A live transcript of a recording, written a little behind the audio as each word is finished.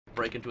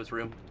break into his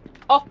room.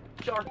 Oh,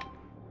 jar.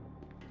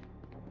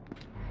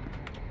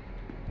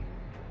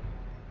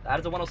 That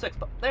is a 106,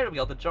 but there we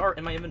go, the jar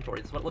in my inventory.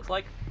 This is what it looks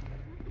like.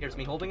 Here's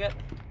me holding it.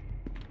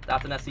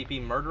 That's an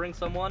SCP murdering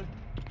someone.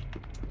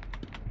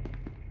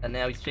 And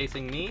now he's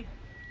chasing me.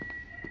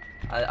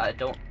 I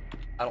don't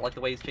like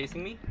the way he's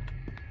chasing me.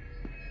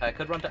 I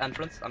could run to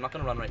entrance. I'm not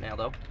gonna run right now,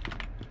 though.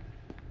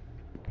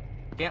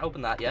 Can't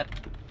open that yet.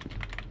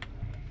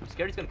 I'm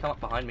scared he's gonna come up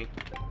behind me.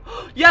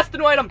 Yes, the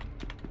new item!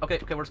 Okay,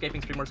 we're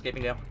escaping, stream, we're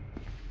escaping now.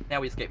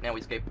 Now we escape,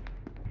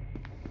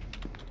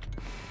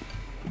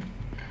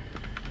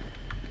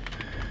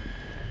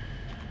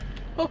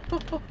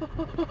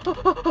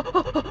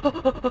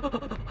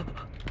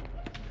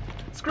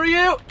 Screw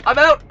you! I'm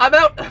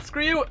out!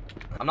 Screw you!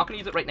 I'm not gonna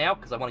use it right now,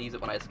 because I want to use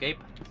it when I escape.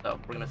 So,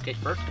 we're gonna escape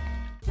first.